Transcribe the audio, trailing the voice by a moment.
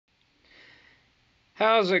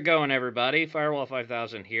How's it going, everybody? Firewall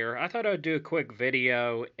 5000 here. I thought I'd do a quick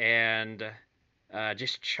video and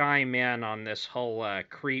just chime in on this whole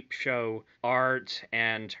Creepshow art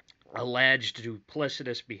and alleged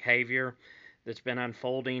duplicitous behavior that's been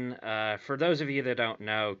unfolding. For those of you that don't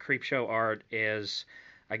know, Creepshow art is,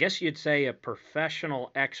 I guess you'd say, a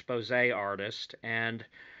professional expose artist, and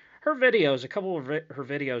a couple of her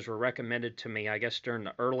videos were recommended to me, I guess, during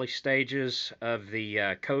the early stages of the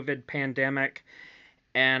COVID pandemic.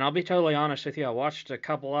 And I'll be totally honest with you, I watched a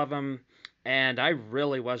couple of them and I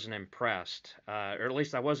really wasn't impressed. Or at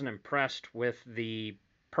least I wasn't impressed with the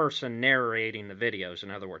person narrating the videos,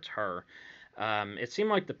 in other words, her. It seemed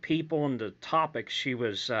like the people and the topics she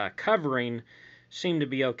was covering seemed to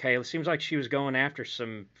be okay. It seems like she was going after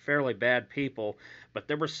some fairly bad people, but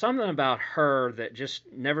there was something about her that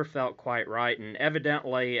just never felt quite right. And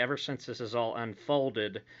evidently, ever since this has all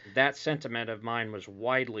unfolded, that sentiment of mine was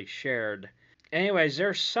widely shared. Anyways,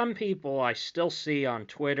 there's some people I still see on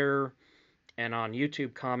Twitter and on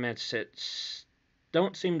YouTube comments that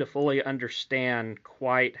don't seem to fully understand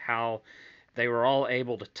quite how they were all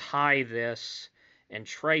able to tie this and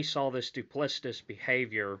trace all this duplicitous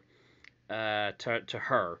behavior to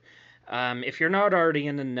her. If you're not already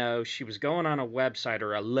in the know, she was going on a website,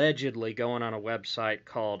 or allegedly going on a website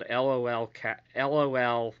called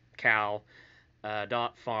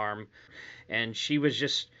lolcow.farm, and she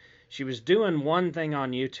was doing one thing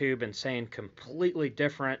on YouTube and saying completely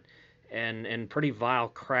different and pretty vile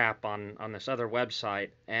crap on this other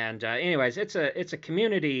website. And anyways, it's a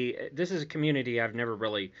community. This is a community I've never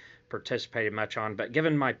really participated much on, but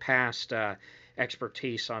given my past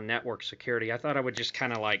expertise on network security, I thought I would just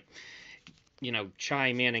kind of like,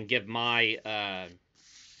 chime in and give my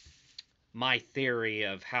theory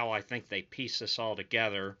of how I think they piece this all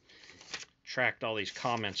together. Tracked all these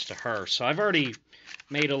comments to her. So I've already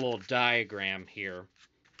made a little diagram here.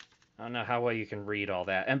 I don't know how well you can read all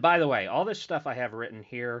that. And by the way, all this stuff I have written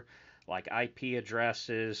here, like IP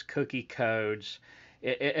addresses, cookie codes,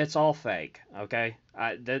 it's all fake, okay?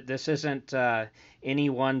 This isn't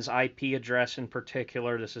anyone's IP address in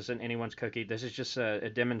particular. This isn't anyone's cookie. This is just a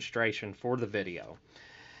demonstration for the video.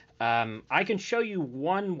 I can show you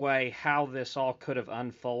one way how this all could have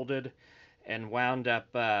unfolded and wound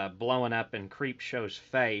up blowing up in Creepshow's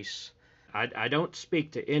face. I don't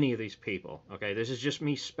speak to any of these people, okay? This is just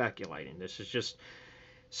me speculating. This is just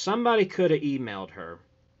somebody could have emailed her,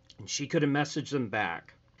 and she could have messaged them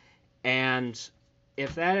back. And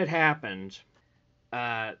if that had happened,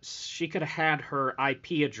 she could have had her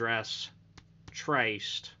IP address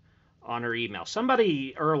traced on her email.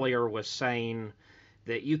 Somebody earlier was saying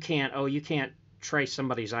that you can't trace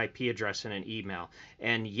somebody's IP address in an email.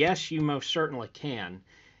 And yes, you most certainly can.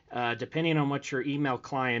 Depending on what your email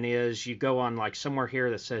client is, you go on like somewhere here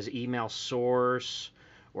that says email source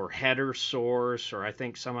or header source, or I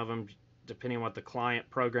think some of them, depending on what the client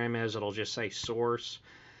program is, it'll just say source.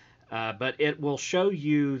 But it will show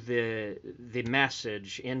you the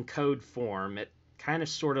message in code form. It kind of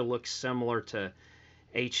sort of looks similar to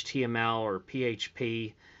HTML or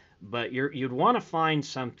PHP, but you'd want to find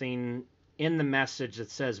something in the message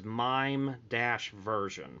that says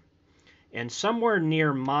mime-version. And somewhere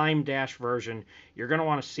near mime-version, you're going to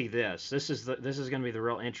want to see this. This is going to be the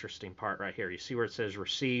real interesting part right here. You see where it says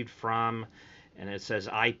received from, and it says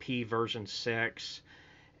IP version 6.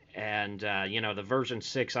 And, the version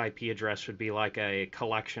 6 IP address would be like a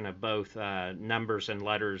collection of both numbers and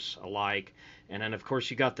letters alike. And then, of course,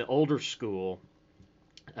 you got the older school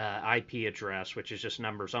IP address, which is just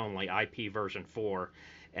numbers only, IP version 4.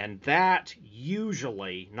 And that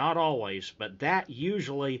usually, not always, but that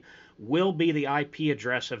usually will be the IP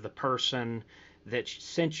address of the person that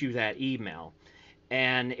sent you that email.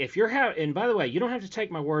 And if you're and by the way, you don't have to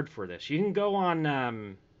take my word for this. You can go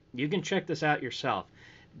on, you can check this out yourself.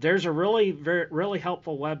 There's a really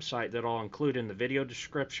helpful website that I'll include in the video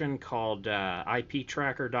description called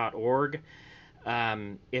iptracker.org.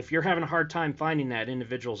 If you're having a hard time finding that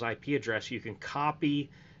individual's IP address, you can copy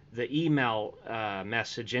the email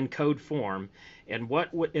message in code form, and what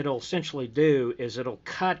it'll essentially do is it'll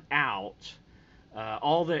cut out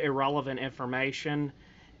all the irrelevant information,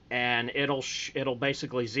 and it'll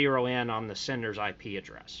basically zero in on the sender's IP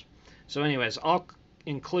address. So anyways, I'll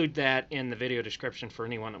include that in the video description for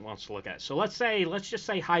anyone that wants to look at it. So let's just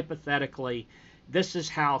say hypothetically, this is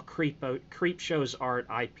how Creepshow's art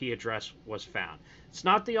IP address was found. It's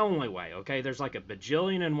not the only way, okay? There's like a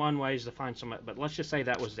bajillion and one ways to find somebody, but let's just say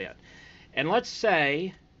that was it. And let's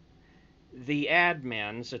say the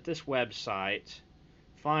admins at this website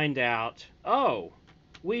find out, oh,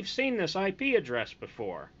 we've seen this IP address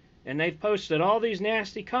before, and they've posted all these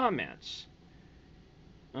nasty comments.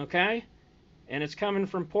 okay? And it's coming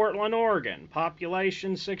from Portland, Oregon,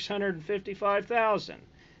 population 655,000.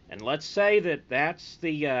 And let's say that that's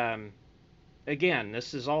the, again,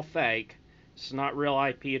 this is all fake. It's not real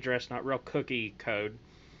IP address, not real cookie code.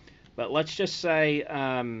 But let's just say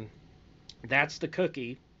that's the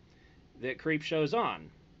cookie that Creepshow's on.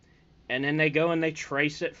 And then they go and they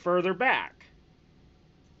trace it further back.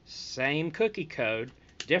 Same cookie code,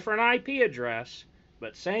 different IP address,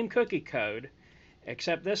 but same cookie code,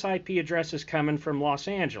 except this IP address is coming from Los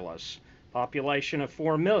Angeles, population of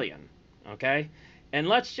 4 million, okay? And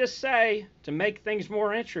let's just say, to make things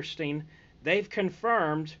more interesting, they've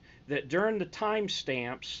confirmed that during the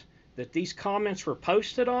timestamps that these comments were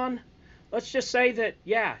posted on, let's just say that,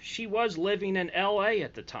 yeah, she was living in LA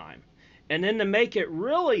at the time. And then to make it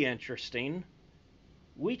really interesting,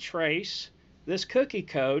 we trace this cookie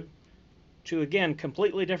code to, again,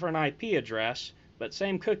 completely different IP address, but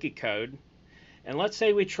same cookie code. And let's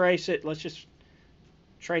say we trace it, let's just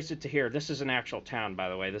trace it to here. This is an actual town, by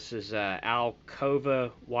the way. This is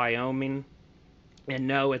Alcova, Wyoming. And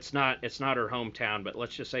no, it's not her hometown, but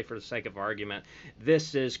let's just say for the sake of argument,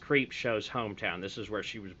 this is Creepshow's hometown. This is where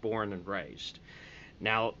she was born and raised.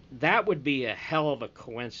 Now, that would be a hell of a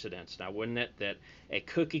coincidence, now wouldn't it, that a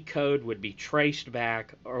cookie code would be traced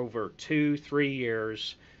back over 2-3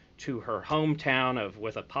 years to her hometown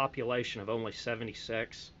with a population of only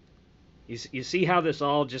 76. You see how this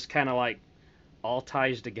all just kind of like all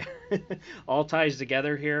ties together, all ties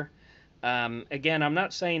together here. Again, I'm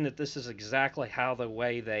not saying that this is exactly how the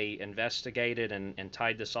way they investigated and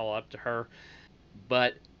tied this all up to her,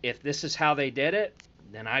 but if this is how they did it,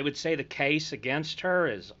 then I would say the case against her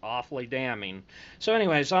is awfully damning. So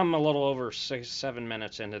anyways, I'm a little over 6-7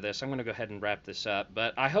 minutes into this. I'm going to go ahead and wrap this up.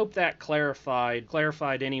 But I hope that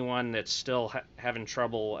clarified anyone that's still having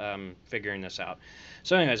trouble figuring this out.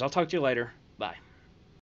 So anyways, I'll talk to you later. Bye.